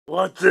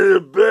What's in the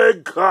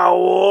big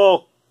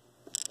cowl?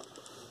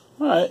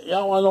 Alright,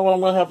 y'all want to know what I'm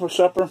going to have for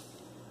supper?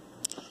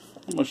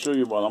 I'm going to show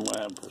you what I'm going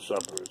to have for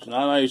supper. It's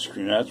not ice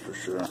cream, that's for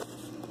sure.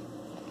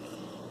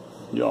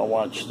 Y'all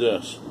watch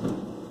this.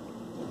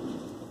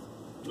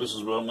 This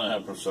is what I'm going to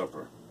have for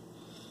supper.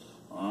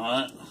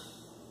 Alright?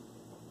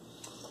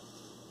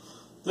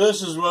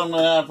 This is what I'm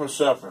going to have for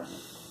supper.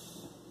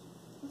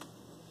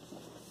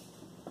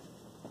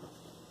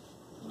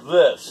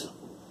 This is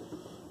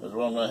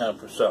what I'm going to have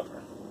for supper.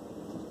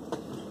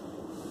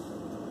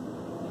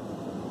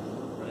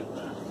 Right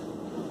back.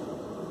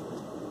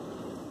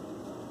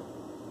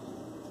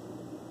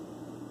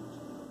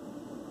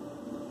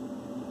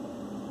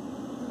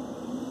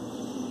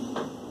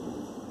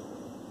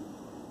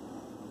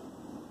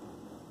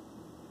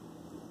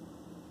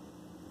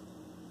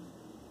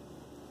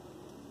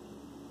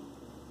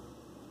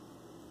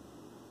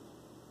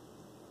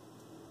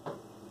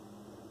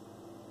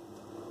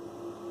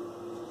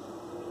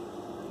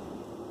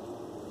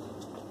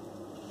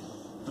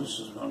 This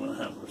is what I'm going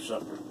to have for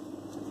supper.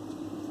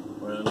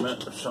 Wait a minute,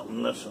 there's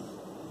something missing.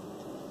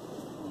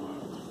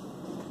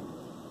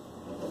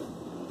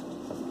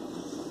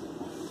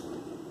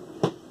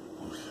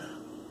 Okay.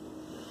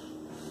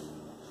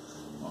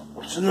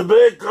 What's in the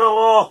big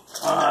cowl?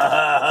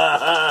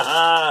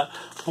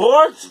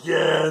 Pork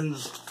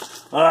skins!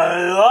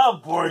 I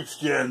love pork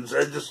skins.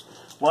 I just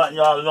want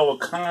y'all to know what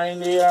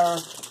kind they are.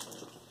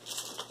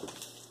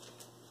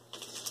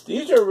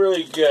 These are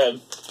really good.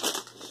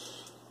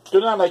 They're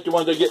not like the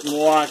ones that get in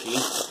Milwaukee.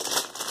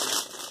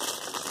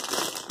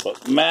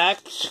 But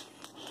Max,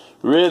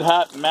 Red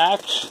Hot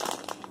Max,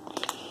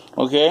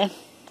 okay?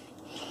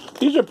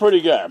 These are pretty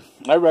good.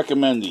 I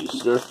recommend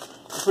these. They're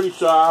pretty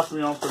soft, you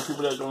know, for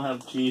people that don't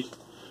have teeth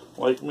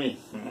like me.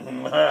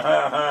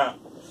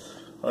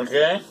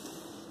 Okay?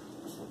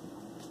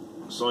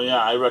 So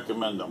yeah, I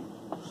recommend them.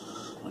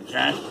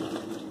 Okay?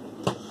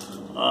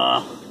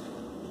 I'm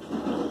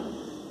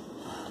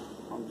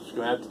just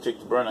gonna have to take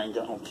the burn. I ain't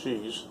got no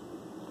cheese.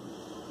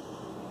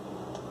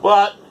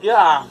 But,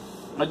 yeah,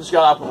 I just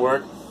got off of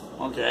work.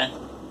 Okay.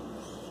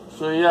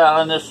 So, yeah,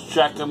 on this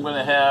check, I'm going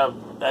to have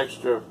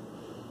extra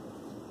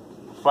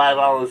 5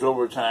 hours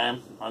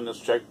overtime on this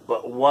check,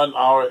 but 1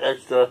 hour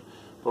extra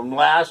from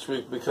last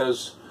week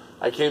because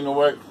I came to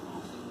work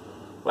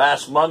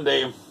last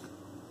Monday and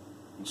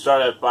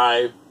started at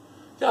 5.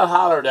 Got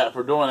hollered at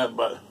for doing it,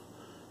 but, you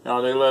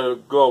know, they let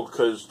it go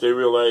because they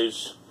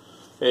realized,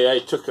 hey, I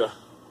took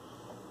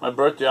my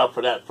birthday off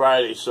for that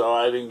Friday, so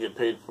I didn't get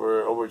paid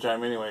for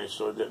overtime anyway,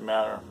 so it didn't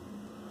matter.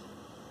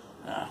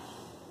 Yeah.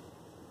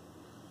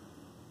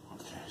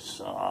 Okay,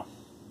 so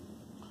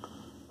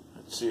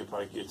let's see if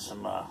I get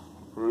some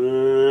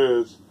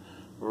Riz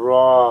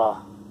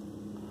Raw.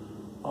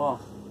 Oh,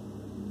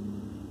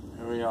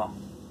 here we go.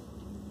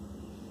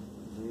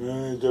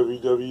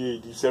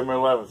 WWE December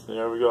 11th.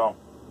 There we go.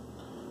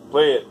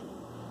 Play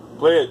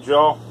it,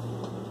 Joe.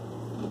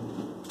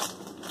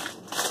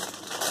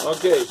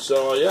 Okay,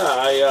 so yeah,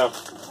 I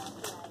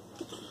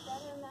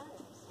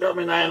got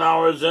me 9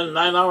 hours in,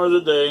 9 hours a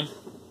day.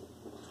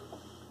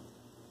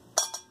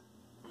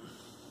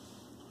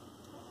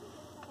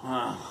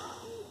 Uh,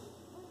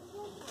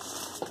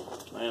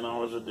 9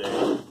 hours a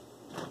day.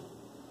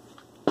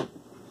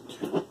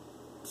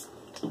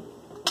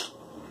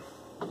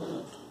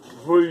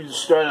 Before you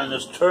start on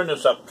this, turn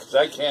this up, because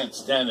I can't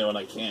stand it when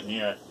I can't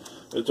hear it.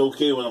 It's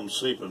okay when I'm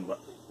sleeping, but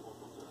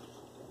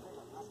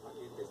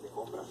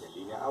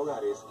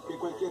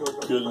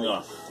good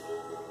enough.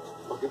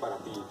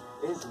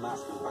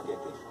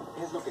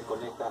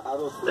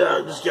 Yeah,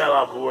 I just got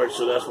off of work,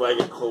 so that's why I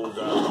get clothes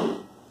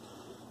on.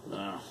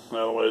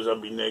 Otherwise,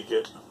 I'd be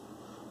naked.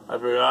 I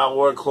figured I'll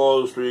wear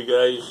clothes for you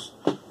guys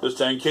this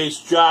time in case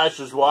Josh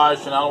is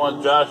watching. I don't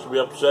want Josh to be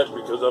upset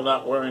because I'm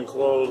not wearing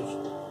clothes.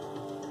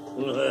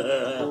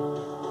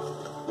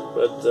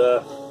 But,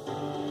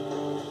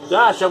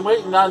 Josh, I'm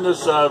waiting on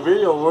this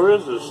video. Where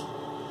is this?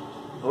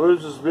 Where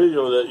is this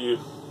video that you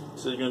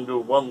said you're going to do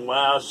one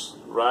last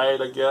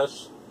ride, I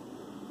guess?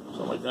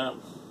 Something like that.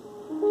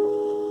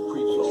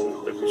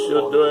 So, if you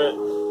should do it,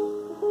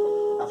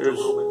 here's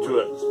to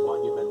it.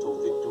 Monumental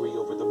victory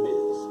over the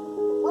Miz.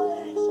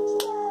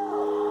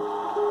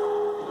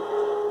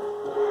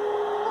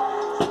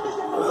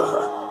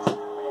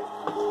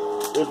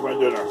 Here's my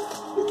dinner.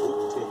 It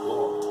wouldn't take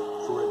long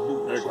for a new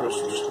Merry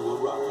Christmas. to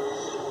arrive.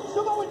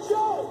 Samoa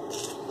Joe,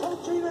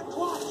 protein and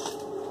clutch.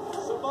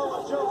 Samoa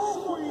Joe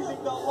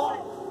squeezing the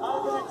life out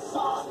of an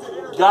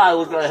exhausted Guy,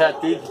 look at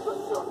that, dude.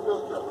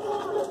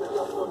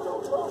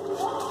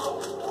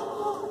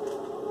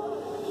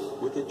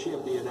 With the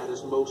champion at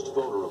his most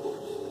vulnerable,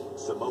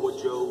 Samoa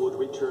Joe would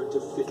return to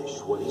finish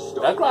what he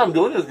started. That's why I'm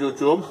doing this,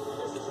 YouTube.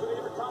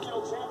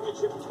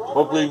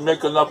 Hopefully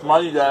make enough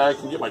money that I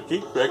can get my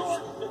teeth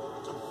fixed.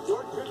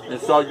 And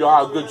show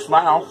y'all a good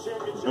smile.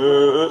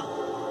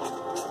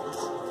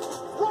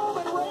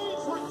 Roman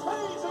Reigns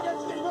retains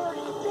against the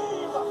American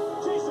Game,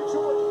 Jason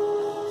Jordan.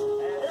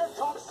 And here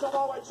comes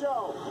Samoa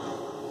Joe.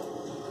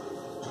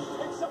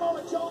 And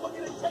Samoa Joe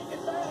looking at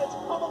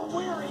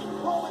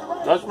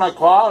That's my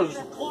claws.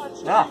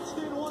 Yeah.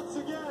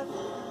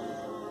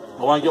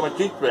 I want to get my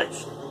teeth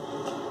fixed.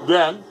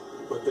 Then,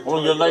 I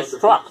want to get a nice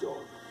truck.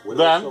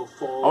 Then, I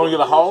want to get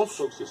a house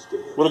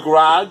with a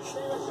garage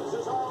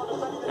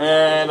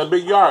and a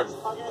big yard.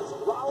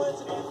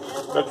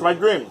 That's my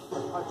dream.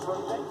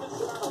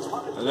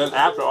 And then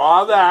after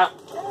all that,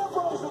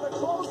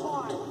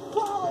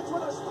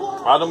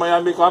 out of my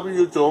make off of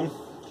YouTube,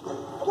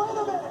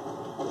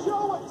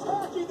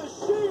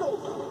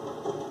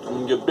 I'm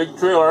going to get a big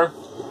trailer.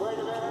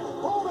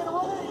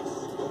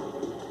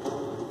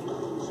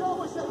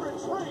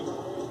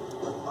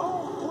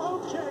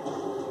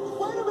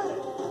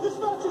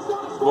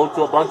 Go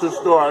to a bunch of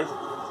stores,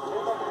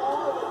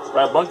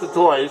 buy a bunch of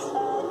toys,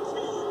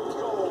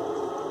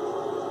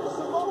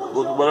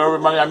 with whatever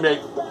money I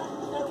make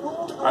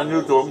on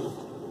YouTube,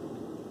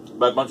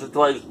 buy a bunch of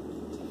toys,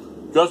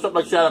 dress up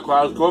like Santa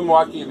Claus, go to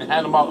Milwaukee and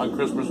hand them out on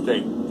Christmas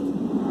Day.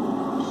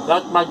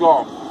 That's my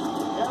goal.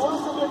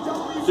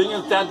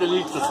 Singing Santa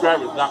needs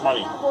subscribers, not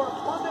money.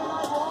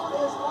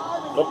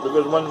 Oh,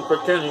 there's one for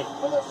Kenny.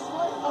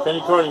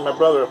 Kenny Carney, my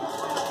brother.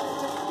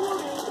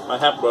 My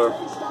half brother.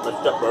 My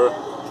step brother.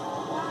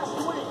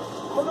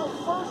 For the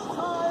first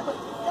time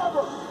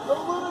ever, the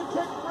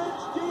lunatic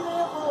Rich Dean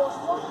Ambrose,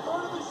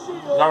 1/3 of the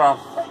Shield. No.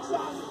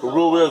 The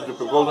rule is if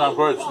it goes on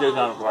first, it stays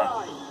on first.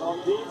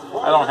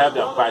 I don't have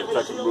that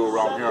 5-second rule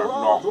around here.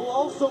 No.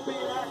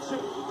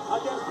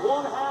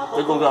 If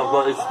it goes on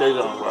first, it stays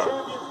on first.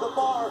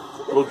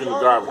 It goes in the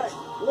garbage.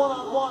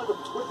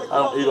 I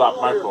don't eat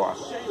off my floor. And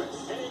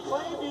he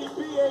claimed he'd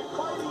be a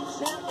fighting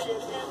champion,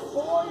 and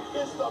boy,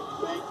 is the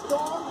big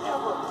dog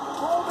ever.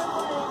 Roman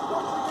Reigns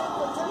once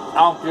again. I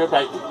don't care if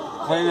I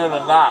clean it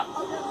or not.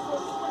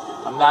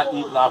 I'm not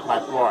eating off my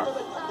floor.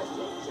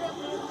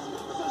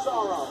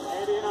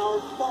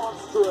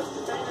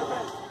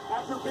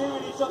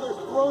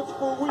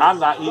 I'm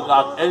not eating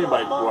off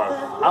anybody's floor.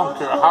 I don't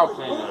care how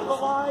clean it is.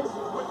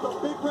 With the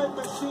big red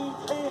machine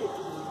King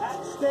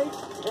at stake,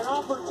 an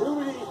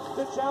opportunity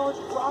to challenge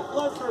Brock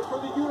Lesnar for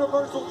the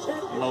Universal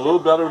Championship. I'm a little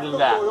better than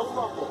that. And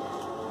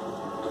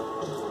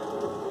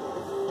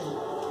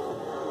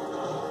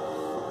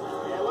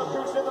look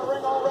who's in the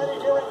ring already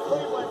here in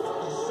Cleveland,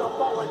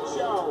 Samoa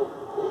Joe.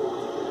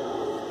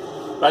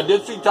 I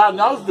did see Todd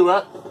Nells do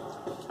it,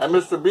 and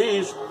Mr.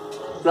 B's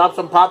dropped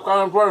some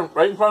popcorn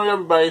right in front of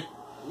everybody.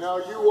 Now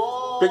you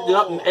all picked it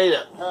up and ate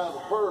it. Have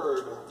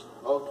heard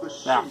of the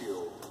Shield. Now.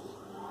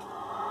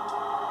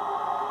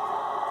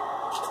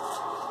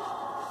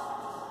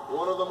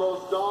 One of the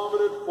most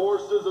dominant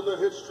forces in the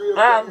history of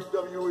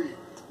WWE.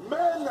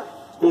 Men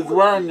who's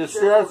wearing the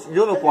sheriff's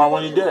uniform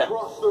when he did it.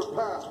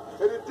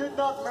 And it did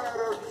not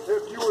matter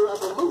if you were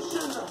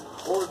Evolution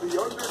or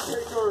The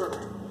Undertaker.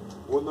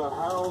 When the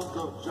hounds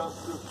of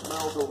justice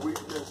smell the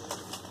weakness,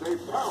 they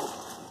pounce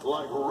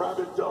like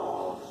rabid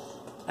dogs.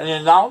 And he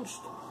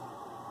announced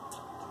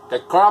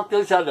that Carl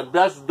Kish had the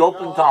best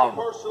dope in town. I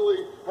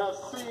personally have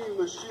seen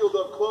the Shield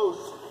up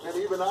close, and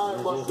even I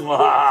must admit,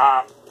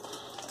 I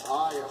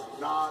am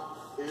not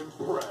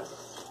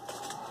impressed.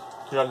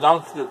 He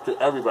announced it to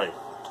everybody.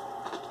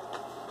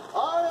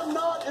 I am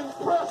not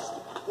impressed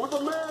with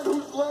a man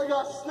whose leg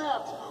I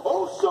snapped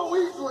oh so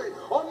easily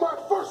on my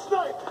first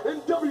night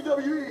in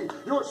WWE,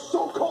 your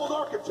so-called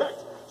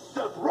architect,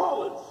 Seth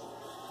Rollins.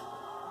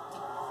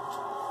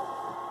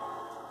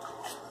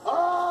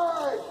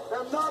 I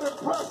am not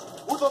impressed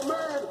with a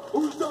man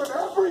who's done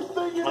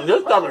everything in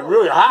his power to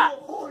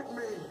avoid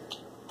me.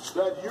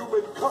 That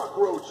human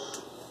cockroach,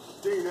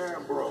 Dean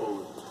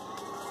Ambrose.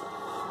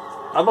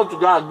 I must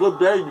have got a good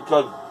day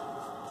because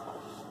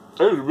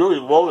it was really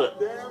loaded.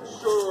 Damn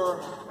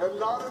sure am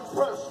not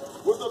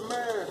impressed with a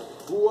man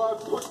who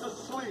I've put to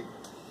sleep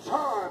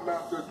time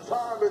after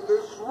time in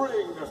this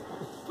ring.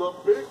 The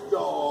big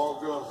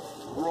dog,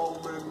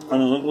 Roman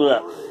Reigns. Look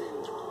at that.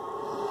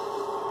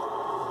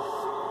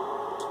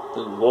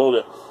 It's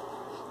loaded.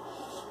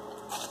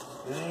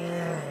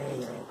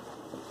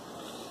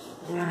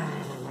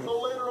 So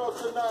later on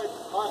tonight,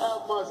 I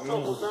have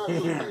myself a match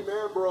with Dean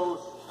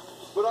Ambrose,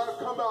 but I've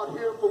come out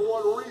here for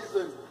one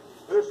reason.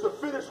 And it's to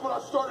finish what I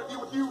started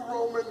with you,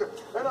 Roman.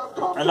 And I've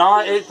come and all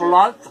I ate for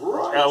lunch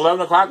at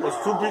 11 o'clock was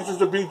 2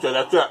 pieces of pizza.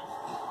 That's it.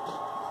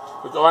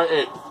 That's all I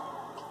ate.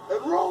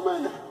 And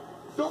Roman,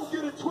 don't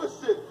get it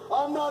twisted.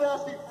 I'm not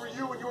asking for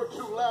you and your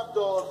 2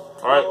 lapdogs.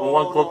 All right, well,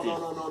 one cookie.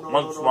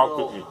 One small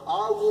cookie.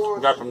 I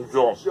want got from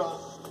Joel. just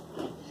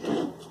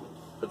you.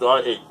 That's all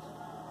I ate.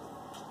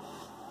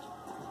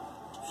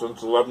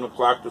 Since 11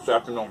 o'clock this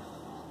afternoon.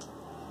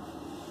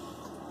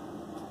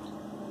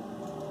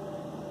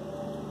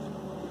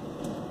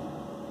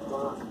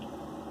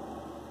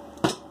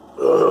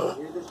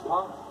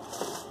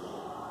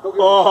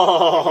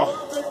 Oh,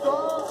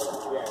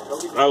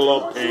 I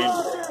love pain.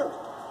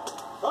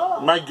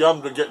 My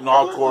gums are getting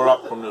all tore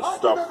up from this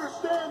stuff. I can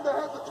understand the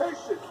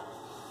hesitation.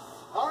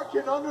 I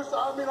can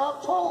understand. I mean,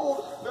 I'm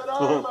told that I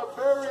am a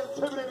very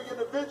intimidating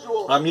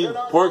individual. I mean,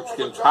 pork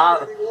skins,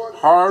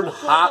 hard,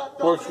 hot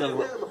pork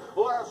skins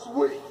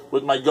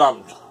with my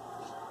gums.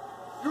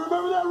 You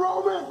remember that,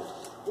 Roman?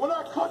 when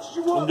I cut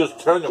you up. And just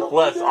turn the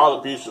flesh all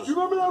to pieces. You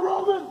remember that,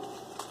 Roman?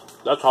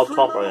 That's how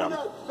tough I am.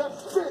 That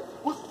spit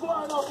was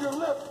flying off your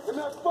lip, and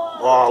that fire.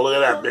 Oh, look at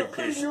that big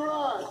piece.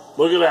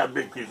 Look at that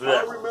big piece of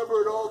that. I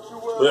remember it all too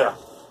well. Yeah.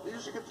 You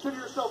should consider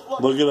yourself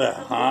lucky. Look at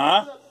that,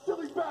 huh? That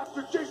silly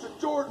bastard Jason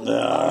Jordan.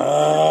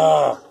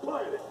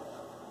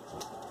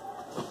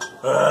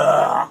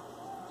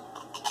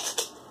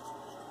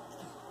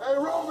 Hey,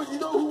 Roman, you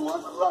know who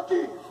wasn't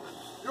lucky?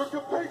 Your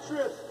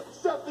compatriots,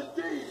 Seth and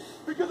Dean.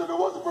 Because if it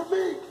wasn't for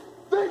me,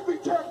 they'd be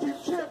tag team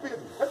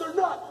champions, and they're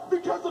not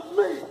because of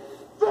me.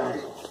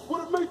 They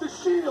would have made the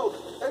Shield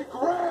a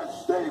grand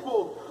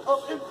stable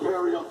of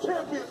Imperial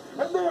champions,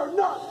 and they are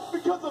not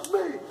because of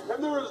me,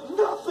 and there is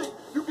nothing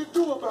you can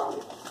do about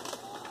it.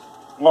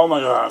 Oh my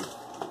God.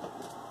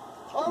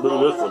 Look at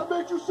this one. I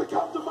made you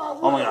succumb to my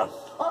will. Oh my God.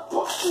 I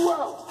pushed you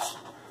out.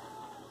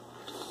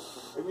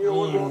 And you know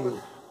what,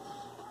 Roman?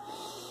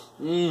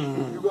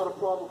 If you got a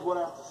problem with what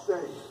I have to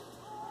say,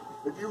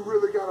 if you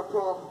really got a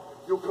problem,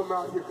 you'll come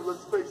out here, because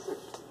let's face it,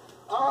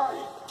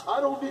 I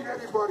don't need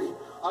anybody.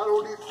 I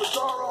don't need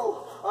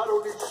Cesaro. I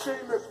don't need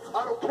Sheamus.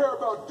 I don't care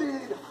about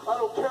Dean. I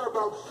don't care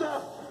about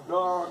Seth.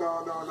 No.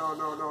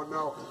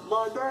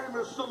 My name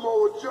is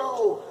Samoa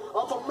Joe.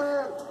 I'm a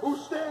man who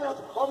stands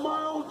on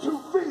my own 2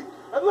 feet.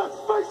 And let's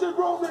face it,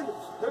 Roman,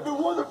 if it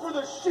wasn't for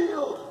the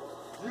Shield,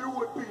 you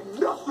would be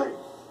nothing.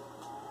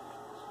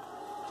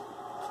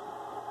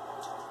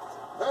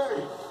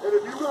 Hey, and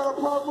if you got a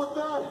problem with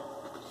that,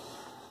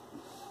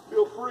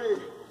 feel free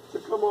to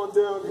come on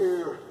down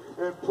here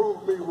and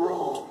prove me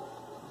wrong.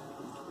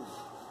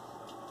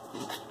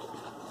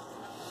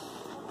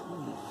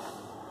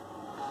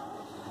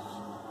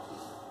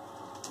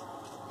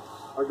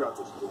 I got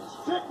this, please.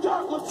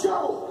 Tick-tock, let's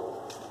go!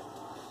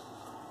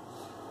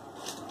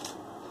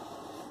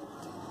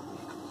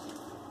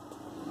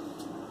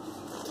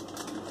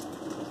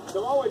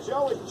 Samoa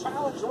Joe has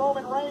challenged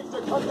Roman Reigns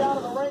to come down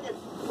to the ring and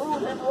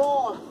prove him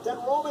wrong. That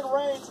Roman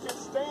Reigns can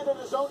stand on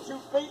his own 2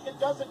 feet and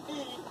doesn't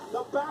need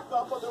the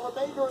backup of the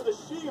remainder of the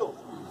Shield.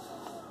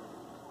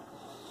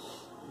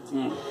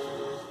 And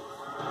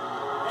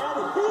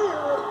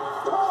here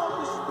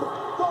comes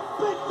the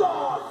big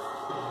dog.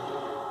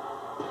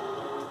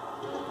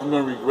 I'm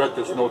going to regret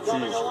this no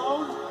cheese.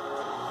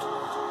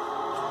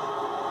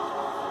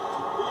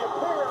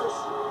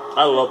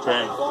 I love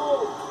pain.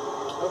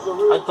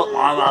 I took my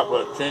arm out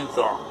with a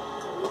chainsaw.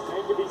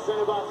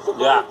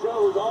 Yeah.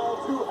 Joe's all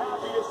too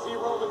happy to see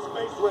Roman's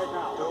face right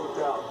now. No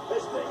doubt.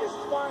 This thing is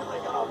finally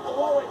going to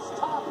blow its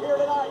top here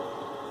tonight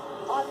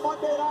on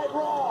Monday Night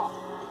Raw.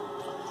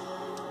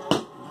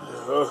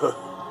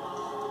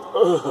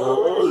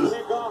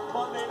 Kick off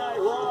Monday Night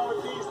Raw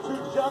with these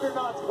 2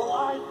 juggernauts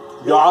collide.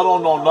 Y'all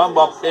don't know nothing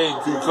about pain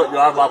until you cut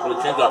your arm off with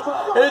a chainsaw.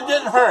 And it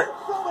didn't hurt.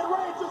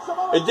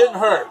 It didn't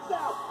hurt.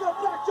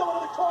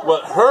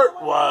 What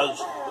hurt was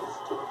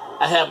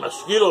I had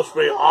mosquito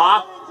spray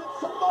off,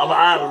 and my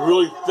arm was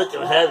really thick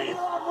and heavy.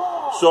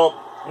 So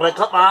when I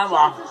cut my arm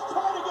off,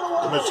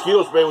 the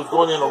mosquito spray was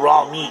going in the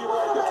raw meat.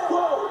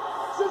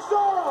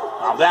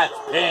 Now that's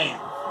pain.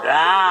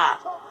 Yeah.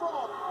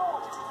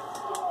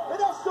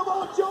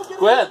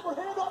 Go ahead.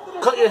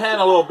 Cut your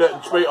hand a little bit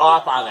and spray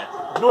off on it.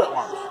 Do it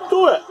once.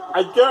 Do it.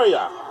 I dare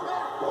ya.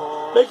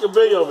 Make a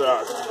video of it.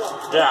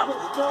 Yeah.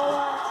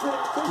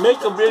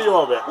 Make a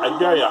video of it. I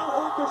dare ya.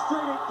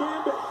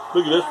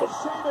 Look at this one.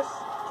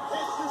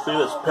 Look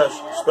at this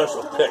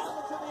special pick.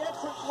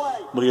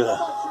 Look at that.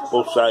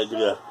 Both sides. Look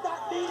at that.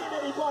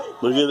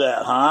 Look at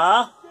that,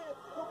 huh?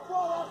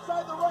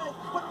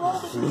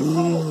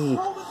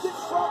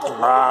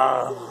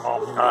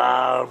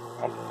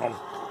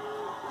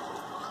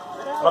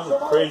 That's a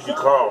crazy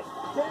call.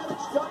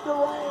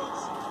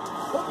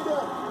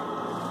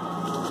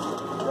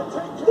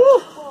 Woo.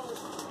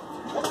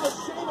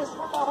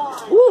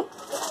 Woo.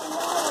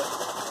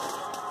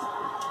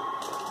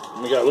 Oh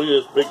my God, look at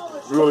this big,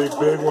 really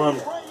big one.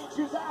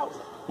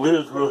 Look at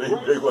this really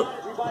big one.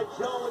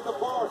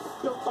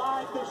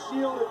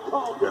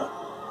 Yeah.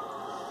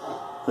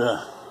 Yeah.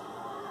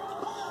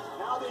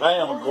 I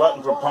am a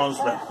glutton for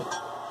punishment.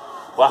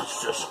 Watch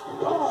this.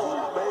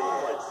 Oh,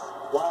 man.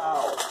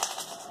 Wow.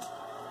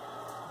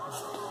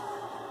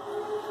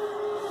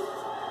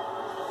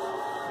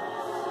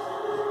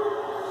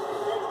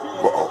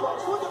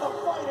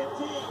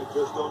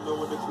 Just don't know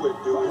when to quit,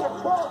 do we?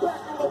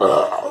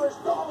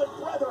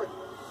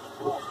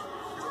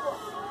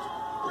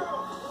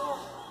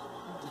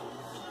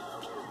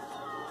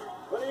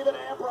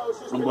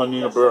 I'm going to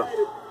need a beer.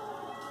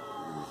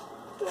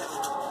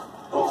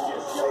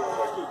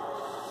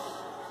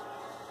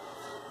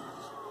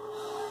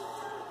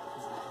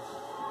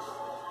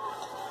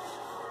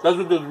 That's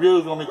what this video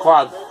is going to be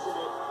called.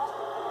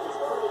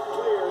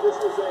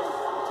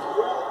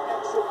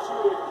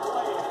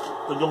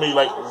 It's going to be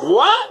like,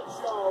 what?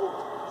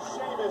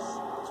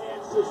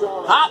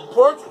 Hot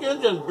pork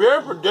skins and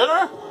beer for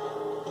dinner?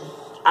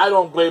 I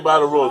don't play by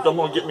the rules. I'm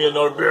going to get me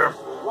another beer.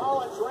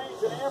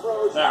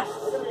 Yeah,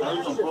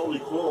 that's some totally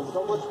cool.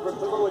 So much for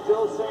Samoa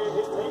Joe saying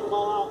he'd take them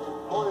all out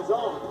on his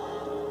own.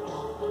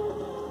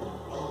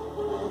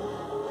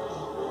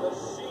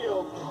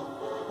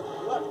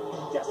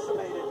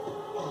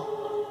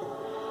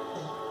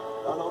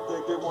 don't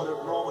think they wanted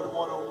Roman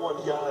one-on-one,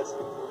 guys.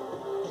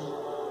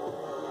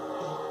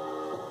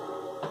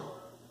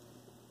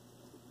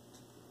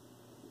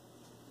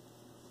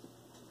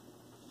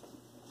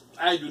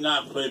 I do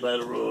not play by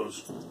the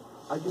rules.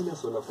 I do not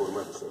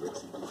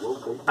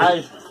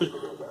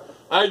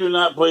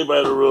play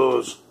by the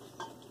rules.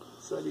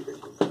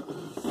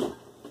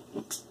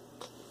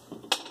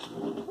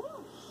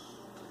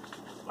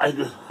 I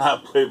do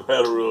not play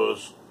by the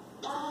rules.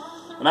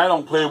 And I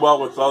don't play well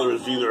with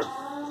others either.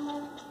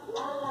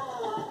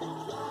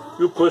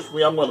 You push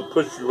me, I'm going to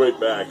push you right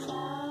back.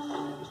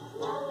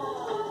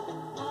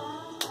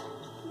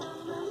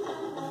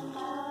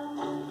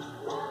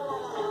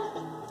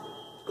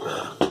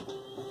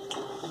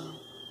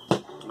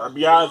 I'll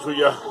be honest with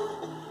you,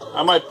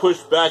 I might push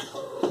back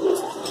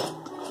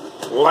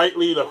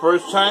lightly the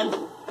first time,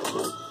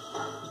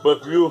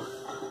 but if you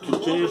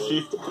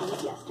continuously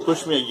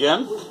push me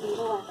again,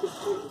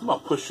 I'm going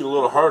to push you a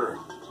little harder.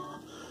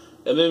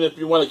 And then if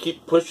you want to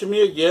keep pushing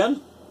me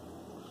again,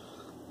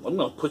 I'm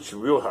going to push you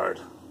real hard.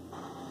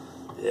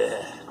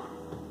 Yeah.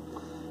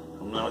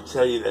 I'm going to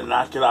tell you to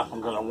knock it off. I'm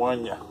going to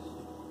warn you.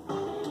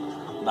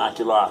 Knock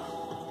it off.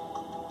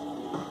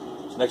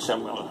 Next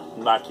time I'm going to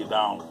knock you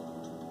down.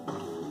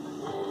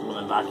 I'm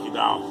going to knock you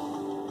down.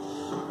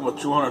 I'm a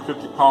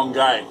 250-pound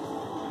guy.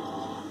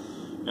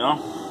 You know?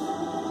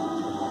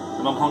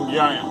 And I'm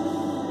Hungarian.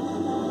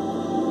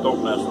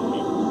 Don't mess with me.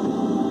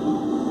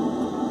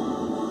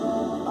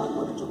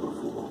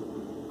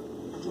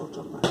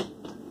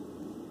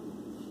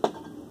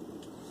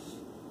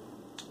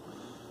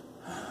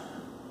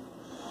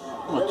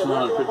 I'm a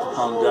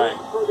 250-pound guy.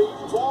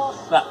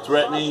 Not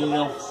threatening, you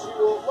know.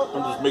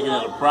 I'm just making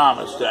it a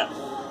promise that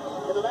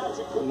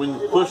when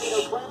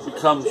push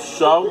becomes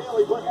shove,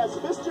 I'm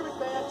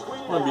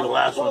going to be the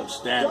last one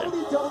standing.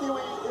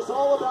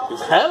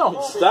 Because I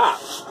don't stop.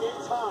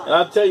 And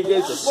I'll tell you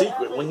guys a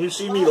secret. When you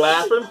see me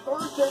laughing,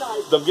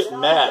 I'm getting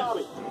mad.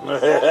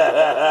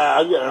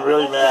 I'm getting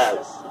really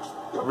mad.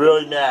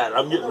 Really mad.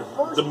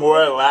 The more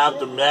I laugh,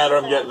 the madder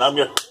I'm getting.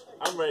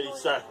 I'm ready to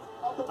start.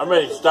 I'm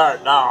ready to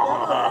start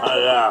now.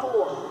 Yeah.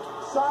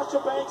 Sasha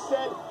Banks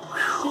said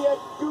she had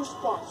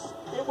goosebumps.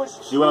 It was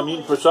see what I'm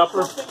eating for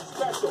supper?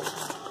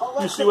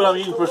 You see what I'm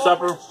eating for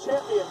supper?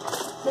 Champion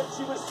said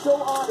she was so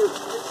honored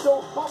and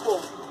so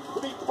humbled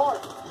to be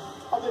part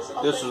of this.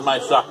 This is my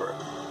supper.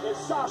 And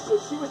Sasha,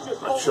 she was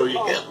just I'll show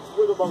you again.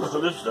 So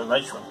this is a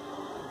nice one.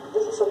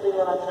 This is something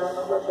that I'm going to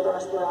remember for the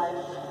rest of my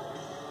life.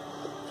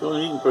 So what are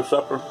you eating for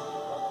supper?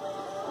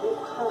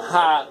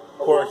 Hot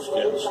pork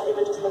skins.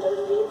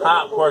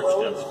 Hot pork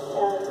skins.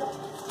 And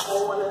I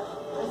want to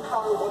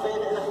empower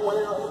women, and I want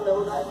to let them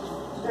know that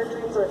their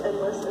dreams are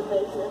endless and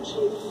they can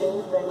achieve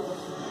anything.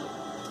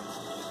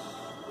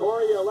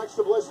 Corey,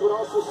 Alexa Bliss would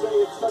also say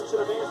it's such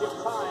an amazing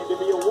time to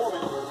be a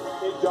woman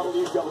in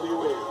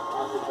WWE.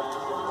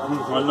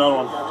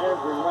 Another one.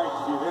 Every right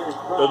to be very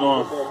proud of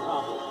what they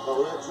accomplished.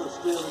 Alexa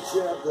still the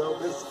champ, though.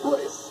 Miss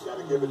Bliss,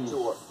 gotta give it to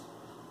her.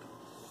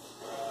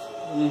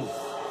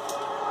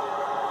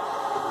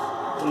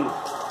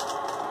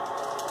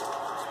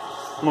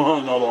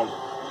 Another one.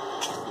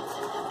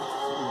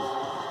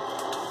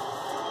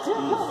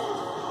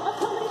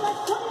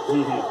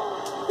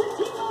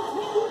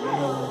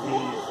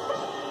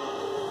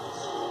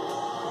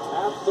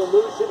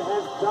 Absolution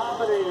has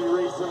dominated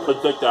recently.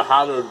 It's like the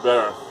hotter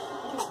better.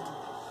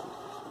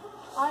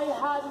 I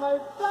had my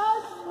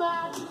first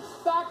match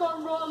back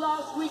on Raw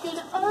last week in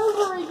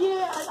over a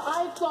year, and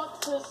I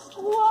got to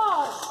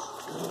squash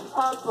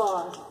a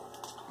boss.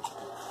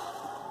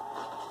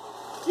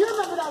 You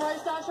remember that, right,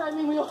 Sasha? I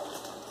mean, we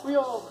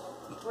all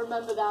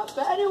remember that.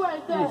 But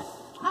anyway, the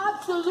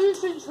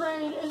Absolution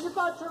train is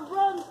about to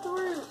run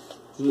through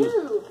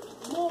 2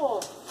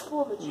 more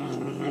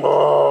formations.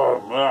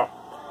 Oh, yeah.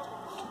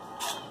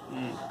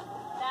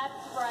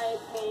 That's right,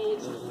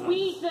 Paige. We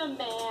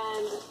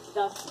demand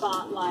the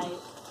spotlight.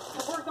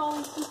 So we're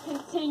going to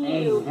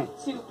continue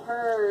to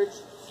purge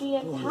the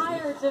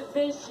entire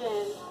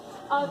division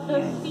of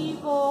the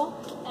feeble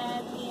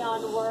and the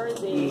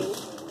unworthy.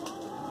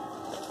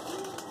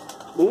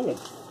 Ooh,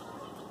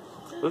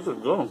 this is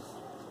good.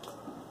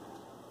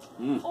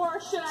 Or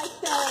should I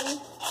say,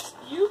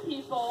 you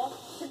people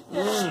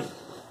consider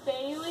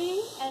Bailey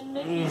and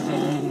Mickey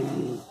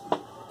James.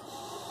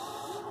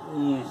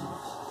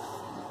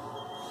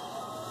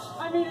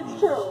 I mean, it's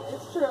true.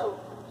 It's true.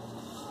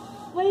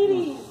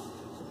 Ladies,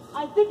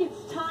 I think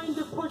it's time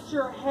to put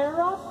your hair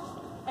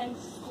up and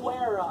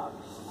square up.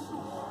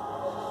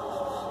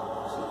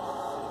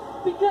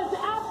 Because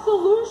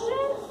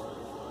Absolution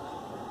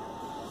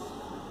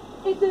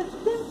is a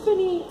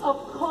symphony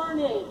of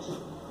carnage.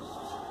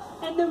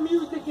 And the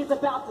music is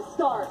about to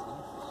start.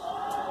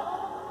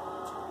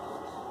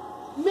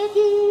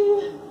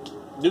 Mickey!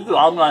 This is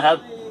all I'm going to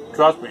have.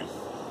 Trust me.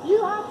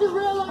 You have to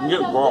realize I'm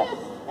getting that raw. this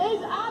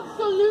is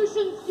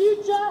Absolution's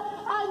future,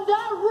 and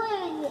that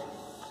ring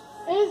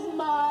is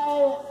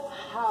my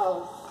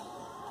house.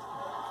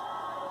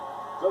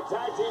 The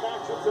tag team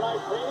action tonight,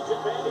 Paige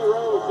and Mandy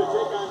Rose to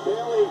take on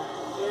Bailey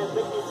and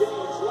Mickey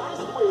James.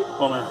 Last week,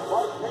 Oh, man.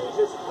 Mark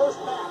Paige's first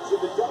match in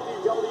the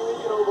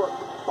WWE in over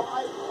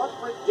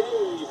 500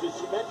 days. As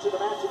she mentioned, the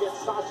match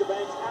against Sasha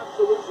Banks,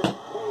 Absolution.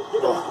 Paige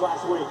did it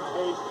last week.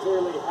 Paige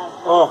clearly has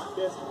not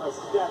missed a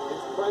step.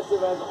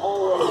 Impressive as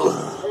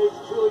always. Paige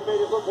truly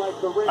made it look like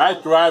the ring. I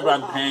thrive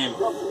on pain.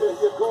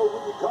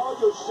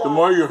 The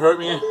more you hurt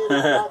me,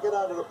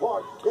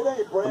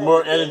 the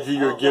more energy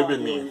you're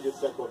giving me.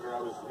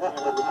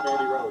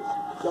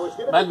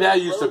 My dad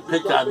used to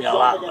pick on me a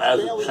lot as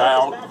a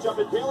child.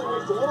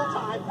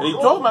 And he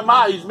told my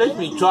mom he's making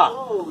me tough.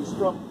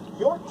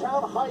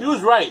 He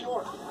was right.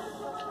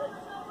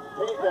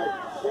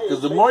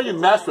 Because the more you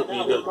mess with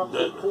me,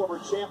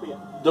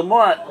 the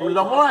more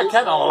I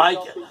kind of like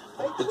it.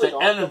 It's the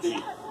energy.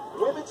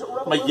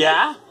 I'm like,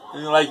 yeah?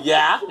 And you're like,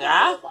 yeah?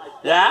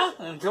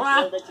 And come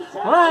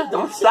on,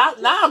 don't stop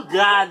now,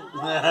 God.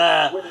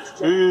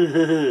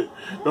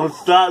 Don't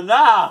stop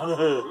now.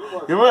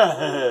 Come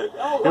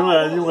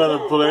on, you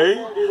want to play?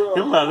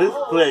 Come on, let's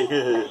play.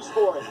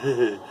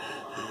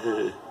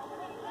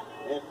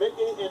 And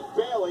Mickey and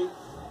Bailey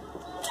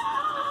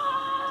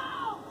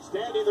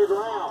standing their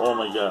ground. Oh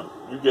my God,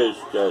 you guys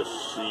gotta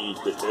see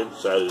the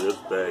inside of this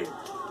bag.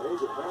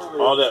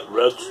 All that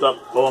red stuff.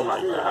 Oh my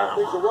God.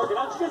 Things are working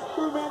out just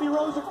through Mandy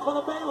Rose in front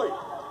of Bailey.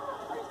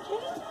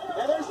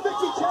 And there's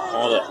Mickey James.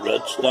 All that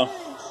red stuff.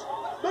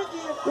 Mickey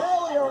and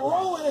Bailey are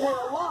rolling here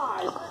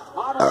live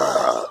on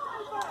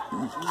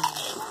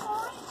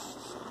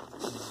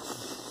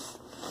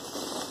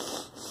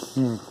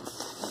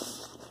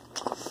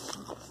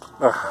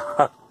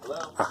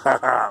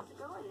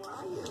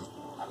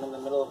I'm in the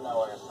middle of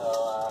nowhere,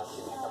 so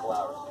give me a couple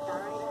hours.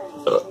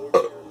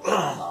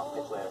 I'll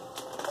pitch later.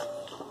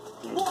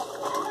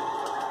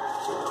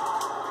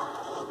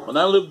 When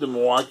I lived in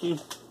Milwaukee,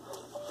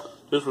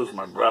 this was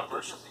my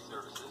breakfast.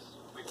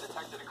 We've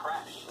detected a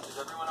crash. Is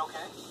everyone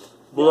okay?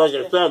 But like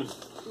I said,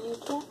 You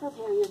can't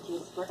prepare your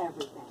G's for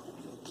everything.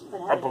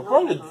 But I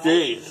prefer the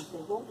J's. They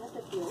won't have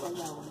to feel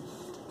alone.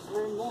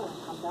 Learn more at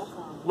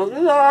hum.com. But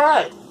these are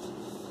alright.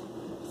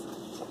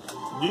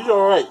 These are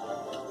alright.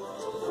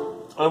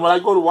 And when I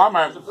go to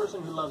Walmart, As a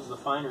person who loves the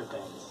finer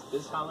things,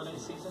 this holiday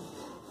season,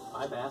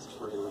 I've asked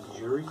for a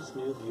luxurious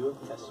new Buick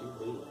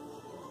SUV.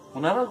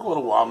 whenever I go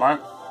to Walmart,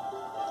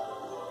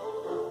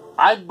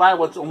 I buy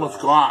what's almost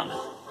gone.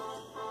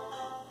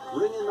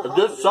 If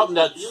there's something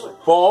that's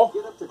full,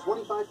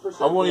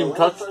 I won't even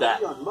touch that.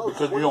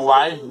 Because you know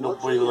why?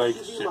 Nobody likes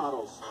it.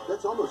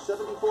 That's almost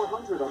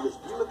 7,400 on this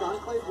Buick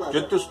Enclave leather.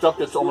 Get the stuff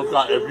that's almost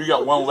gone. If you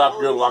got one left,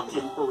 you're lucky.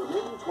 For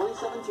remaining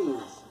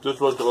 2017s. This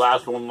was the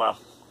last one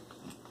left.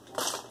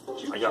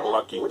 I got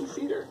lucky. What do you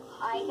feed her?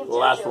 I have The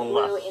last one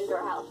blue left. indoor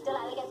house.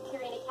 Delilah gets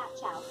Purina cat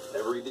chow.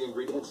 Ever read the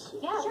ingredients?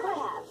 Yeah, sure I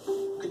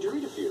have. Could you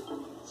read a few?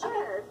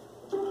 Sure.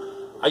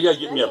 I gotta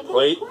get me a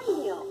plate.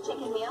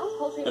 Chicken meal,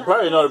 poultry And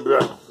probably another beer.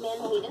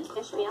 Menhaden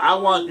fish meal. I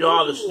want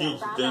y'all to see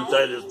the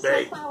inside of this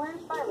bag. Sunflower,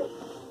 barley.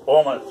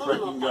 Oh my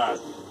freaking God.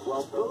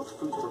 While both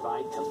foods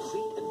provide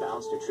complete and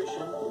balanced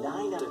nutrition,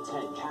 9 out of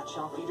 10 cat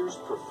chow feeders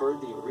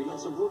preferred the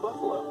ingredients of Blue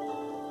Buffalo.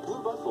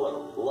 Blue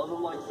Buffalo, love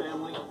them like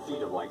family,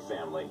 feed them like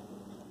family.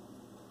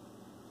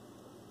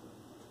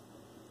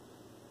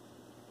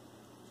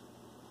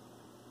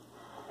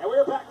 And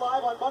we're back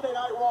live on Monday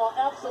Night Raw.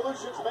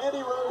 Absolution's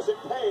Mandy Rose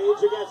and Paige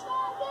against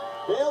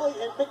Bailey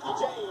and Mickey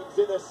James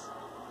in this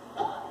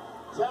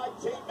tag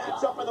team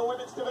matchup in the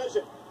women's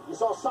division. You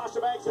saw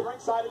Sasha Banks at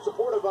ringside in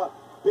support of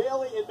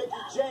Bailey and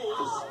Mickey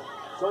James.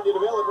 Sonya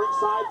Deville at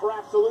ringside for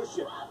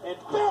Absolution. And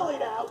Bailey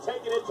now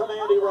taking it to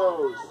Mandy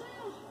Rose.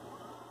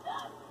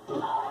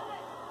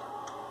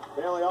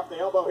 Bailey off the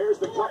elbow. Here's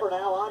the cover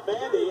now on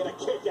Mandy and a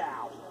kick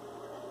out.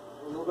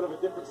 A little bit of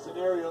a different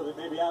scenario than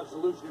maybe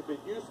Absolution have been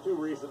used to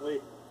recently.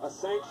 A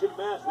sanctioned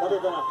match rather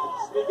than a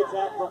sneak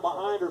attack from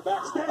behind or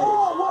backstage.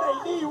 Oh, what a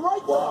knee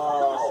right to the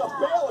face of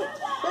Bailey.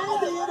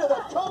 Mandy into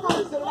the cover.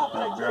 Is it up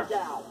and a kick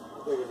out?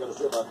 I think I'm going to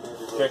say about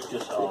Mandy Rose. Check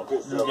this out.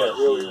 Pick this You up gotta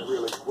see really, this.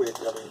 really quick.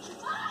 I mean,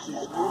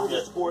 she's new to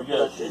the sport, You but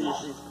I gotta tell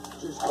see you,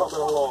 she's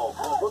coming along.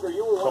 Booker,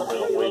 you were one of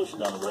Company the weights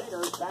trainers none of it.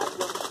 back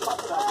when you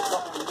talked about the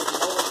company with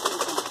the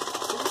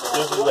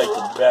This is like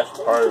the best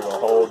part of the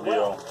whole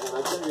deal. And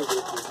I tell you,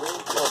 the main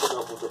coming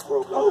up with the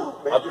program.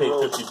 I paid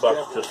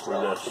 $50 just for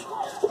this.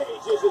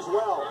 Pages as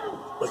well.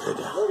 Look at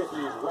that. Look at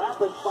these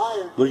rapid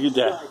fire. Look at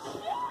that.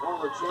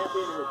 Former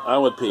champion who- I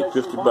would pay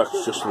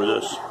 $50 just for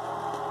this.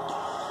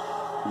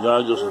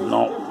 Y'all just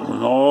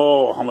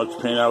know how much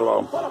pain I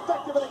love. But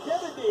effective and again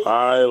indeed.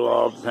 I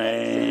love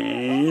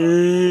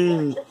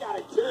pain. Kick out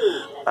at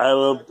 2. I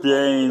love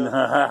pain.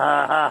 Ha ha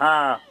ha ha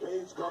ha.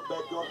 Paige come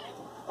back up.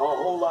 A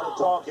whole lot of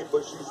talking,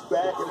 but she's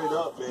backing it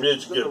up, man.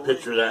 Let's get a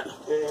picture of that.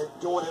 And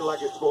doing it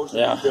like it's supposed to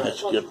Yeah, be done.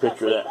 let's get a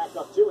picture of that. Back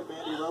up too, and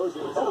Mandy Rose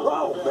is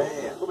Oh,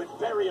 man. Moving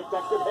very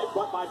effective.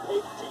 Headbutt by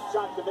Paige. Cheap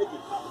shot to Mickey.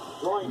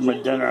 Drawing My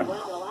James dinner. to the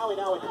ring and allowing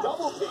now a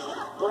double team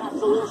for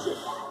Absolution.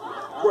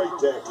 Great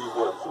tag team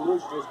work.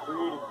 Absolution has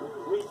created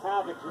complete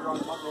havoc here on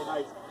Monday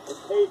nights. And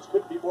Paige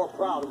couldn't be more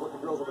proud of what the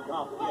girls have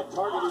accomplished. He had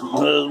targeted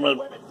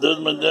the There's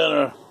my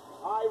dinner.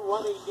 high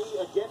running knee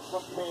again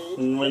from Paige.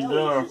 My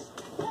dinner.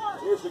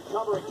 Here's the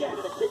cover again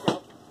and a kick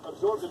out.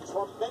 absorbed a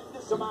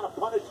tremendous amount of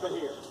punishment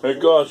here. Here it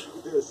goes.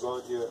 This,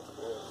 Sonya.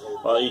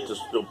 I'll eat this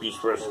little piece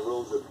first. And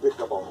Rose has picked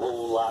up a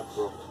whole lot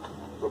from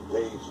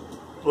Paige.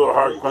 A little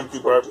hard,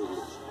 crunchy part. You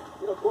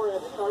know, Corey, I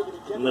think an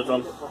argument can be made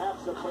that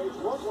perhaps Paige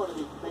was one of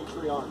the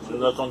matriarchs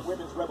And this one. of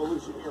women's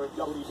revolution here in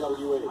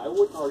WWE. I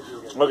wouldn't argue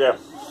against it. Okay.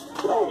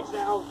 Paige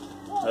now.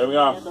 There we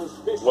go.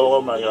 Whoa,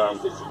 oh my God.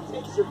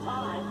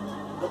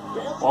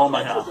 Oh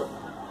my God.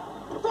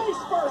 Face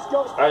first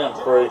goes I am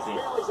crazy.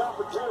 Bailey's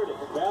opportunity.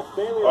 Beth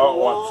Bailey All has a at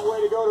long once.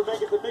 way to go to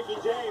make it to Mickey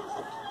James.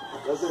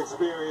 That's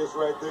experience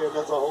right there.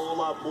 That's a whole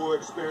lot more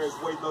experience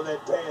waiting on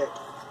that tag.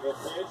 Yeah,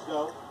 Paige,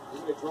 though,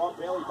 he's going to draw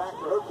Bailey back to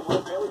her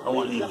corner. Bailey I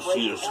want you to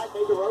see this.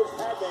 made the Rose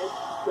tag made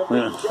to Mickey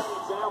Yeah. James.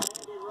 Now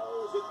Mandy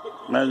Rose and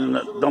Mickey Imagine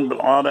that, James dumping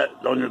all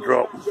that down your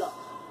throat. matchup.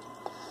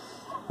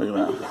 Look at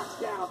Mickey that. knocks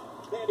down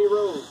Mandy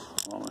Rose.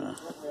 Oh, man.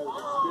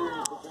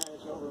 Experience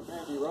advantage over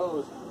Mandy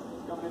Rose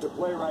coming into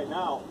play right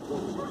now.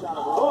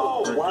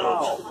 Oh, There it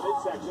wow.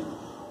 Midsection.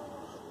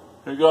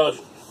 Here it goes.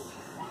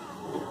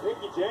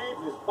 Mickey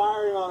James is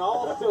firing on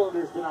all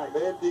cylinders tonight.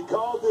 And he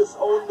called this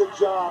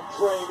on-the-job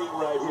training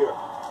right here.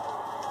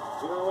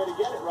 You know the way to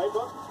get it, right,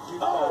 Buck? You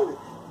got it.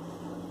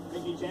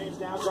 Mickey James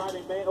now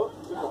driving Mandy. Oh,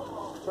 to the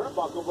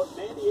turnbuckle, but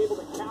Mandy able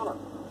to counter.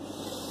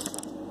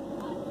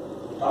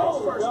 Oh,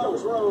 first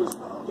goes Rose.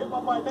 Given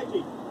up by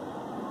Mickey.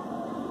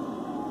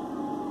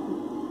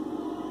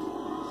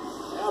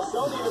 Now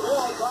Sonya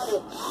Deville trying to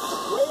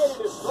create a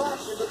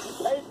distraction, but she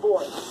paid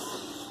for it.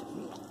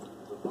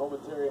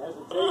 Momentary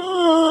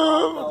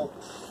hesitation.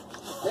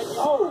 Mickey,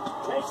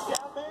 takes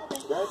down Mandy.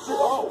 That's it.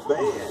 Oh,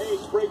 man.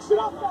 Paige breaks it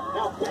up.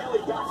 Now Bailey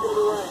back into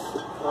the ring.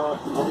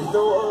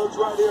 No hugs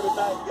right here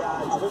tonight,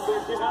 guys. I think they're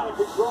getting out of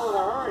control in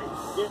a hurry.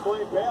 Can't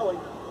blame Bailey.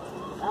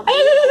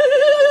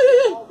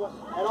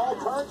 At all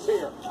turns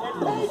here.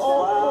 And Paige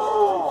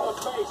wow. the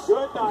face.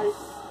 Good night.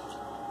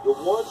 The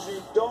ones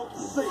you don't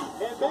see.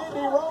 And Mandy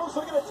Rose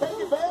looking to take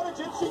advantage,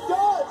 and she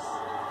does.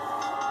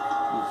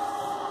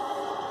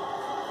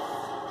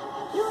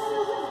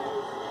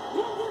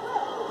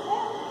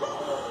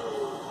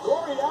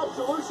 Corey,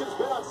 Absolution's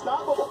been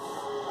unstoppable.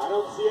 I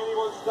don't see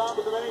anyone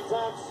stopping them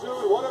anytime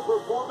soon. What a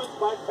performance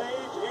by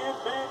Paige and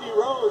Mandy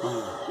Rose.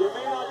 You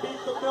may not be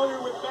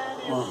familiar with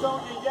Mandy and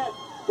Sonya yet,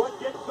 but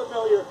get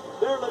familiar.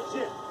 They're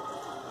legit.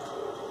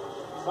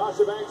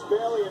 Sasha Banks,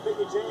 Bailey, and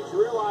Mickey James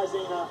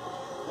realizing that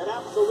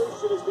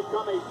Absolution has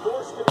become a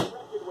force to be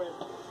reckoned with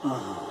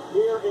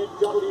here in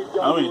WWE.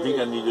 I don't even think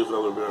I need this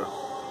other beer.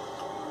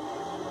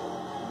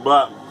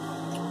 But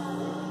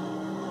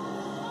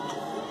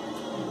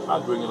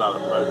I'll drink it out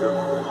of pleasure.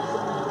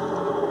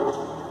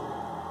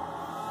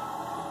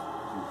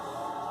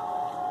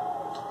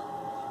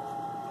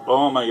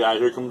 Oh my God,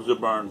 here comes the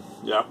burn.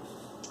 Yep.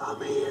 I'm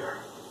here.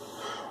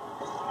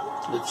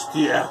 It's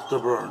the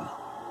afterburn.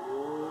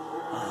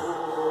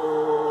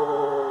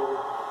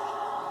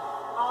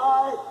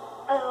 I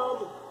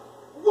am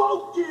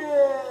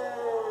woken.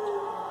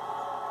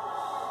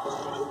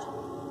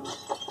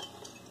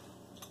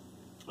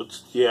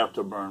 It's the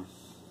afterburn.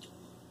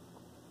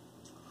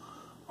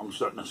 I'm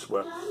starting to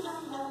sweat.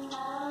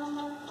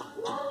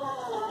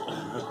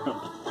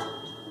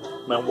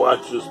 My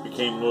watch just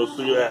became loose.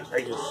 Look at that.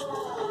 I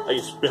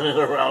can spin it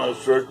around in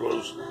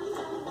circles.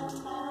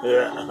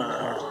 Yeah.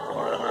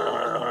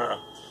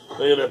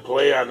 Look at that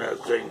play on that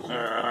thing.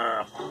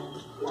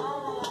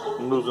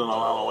 I'm losing a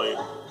lot of weight.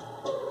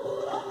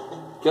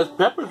 Guess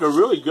peppers are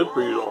really good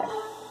for you though.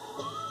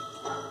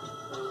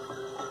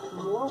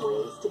 More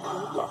ways to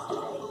drink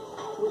yesterday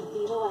with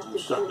Vivo I'm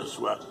Active starting to 3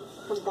 sweat.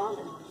 from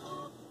Garmin.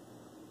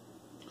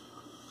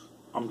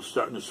 I'm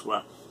starting to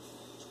sweat.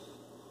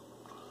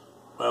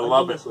 I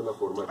love it.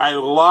 I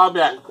love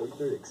it. I love it.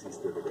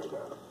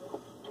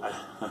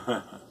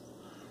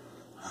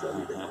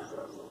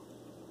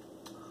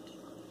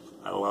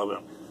 I love it.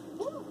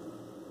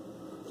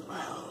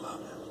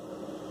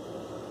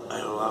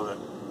 I love it.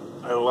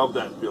 I love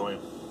that feeling.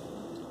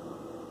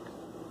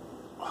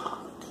 Oh,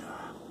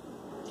 God.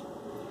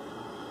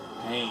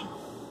 Pain.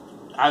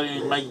 I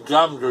mean, my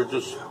gums are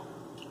just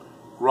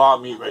raw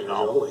meat right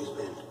now.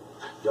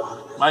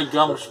 My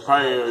gums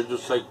probably are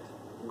just like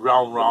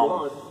ground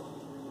round.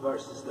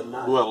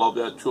 Ooh, I love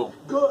that too.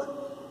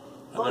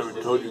 I never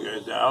told you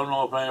guys that. I don't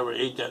know if I ever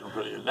ate that in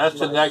front of you. That's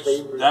the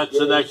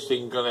next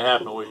thing gonna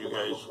happen with you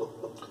guys.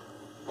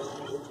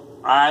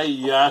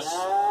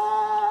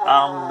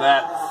 I'm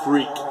that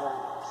freak.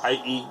 I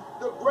eat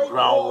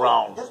ground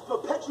round.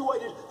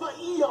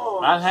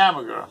 Not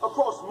hamburger.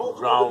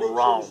 Ground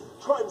round.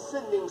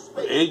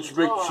 Aged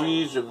brick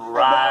cheese and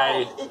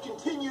rye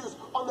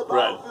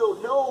bread.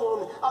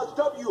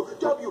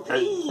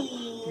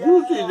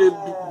 Usually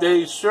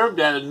they serve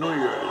that at New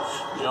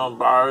Year's, you know,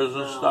 bars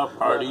and stuff,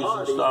 parties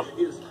and stuff.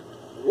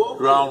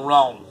 Ground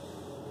round.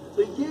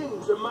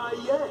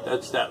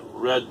 That's that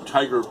red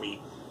tiger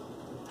meat.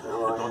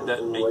 Don't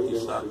that make you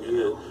stop?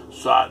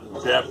 Salt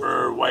and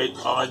pepper, white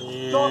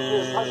onion,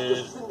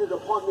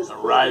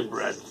 and rye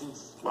bread.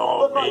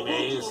 Oh,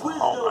 mayonnaise.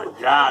 Oh my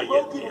God, you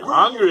get me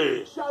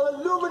hungry. Shall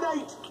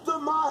illuminate the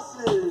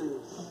masses.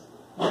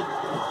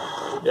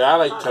 Yeah, I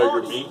like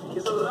tiger meat.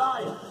 Is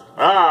alive.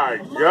 Ah,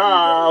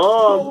 God,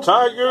 oh,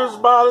 tigers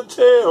by the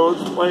tail,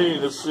 it's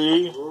plain to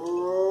see.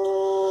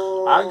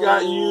 I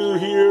got you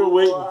here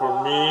waiting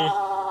for me.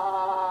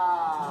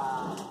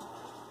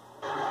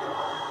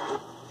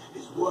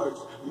 His words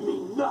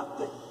mean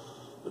nothing.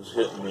 It's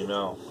hitting me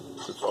now.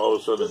 It's all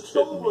of a sudden The it's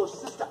hitting soul me. of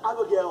Sister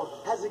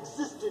Abigail has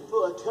existed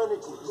for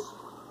eternities.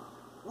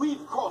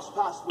 We've crossed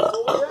paths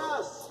before,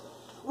 yes.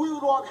 We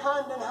would walk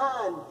hand in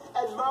hand,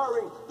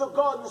 admiring the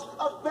gardens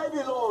of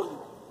Babylon.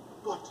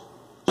 But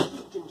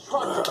she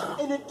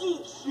contracted an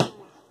addiction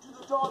to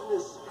the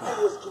darkness and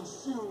was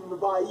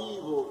consumed by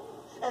evil.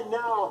 And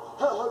now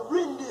her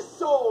horrendous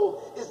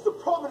soul is the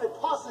prominent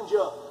passenger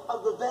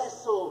of the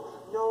vessel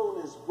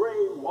known as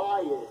Bray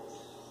Wyatt.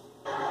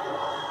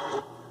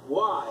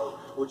 Why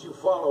would you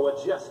follow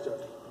a jester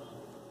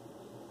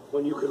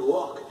when you could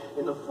walk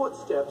in the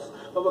footsteps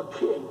of a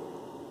king?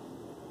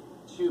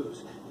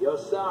 Choose your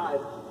side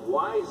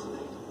wisely.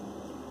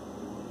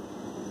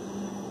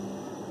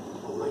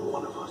 Only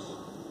one of us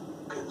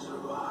can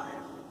survive.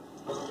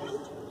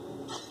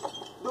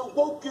 The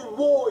Woken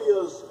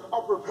warriors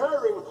are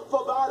preparing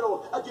for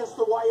battle against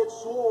the Wyatt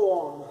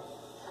Swarm.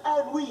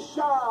 And we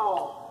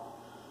shall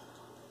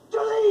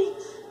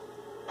delete!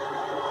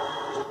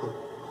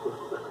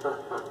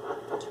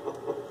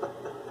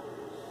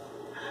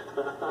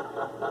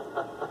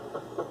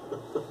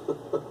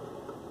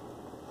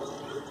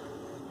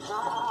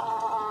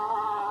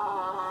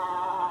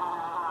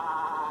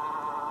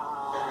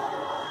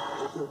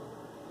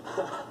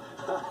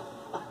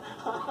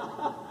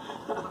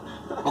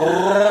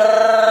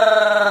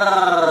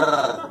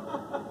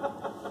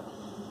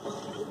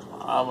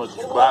 I'm a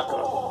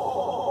Chewbacca.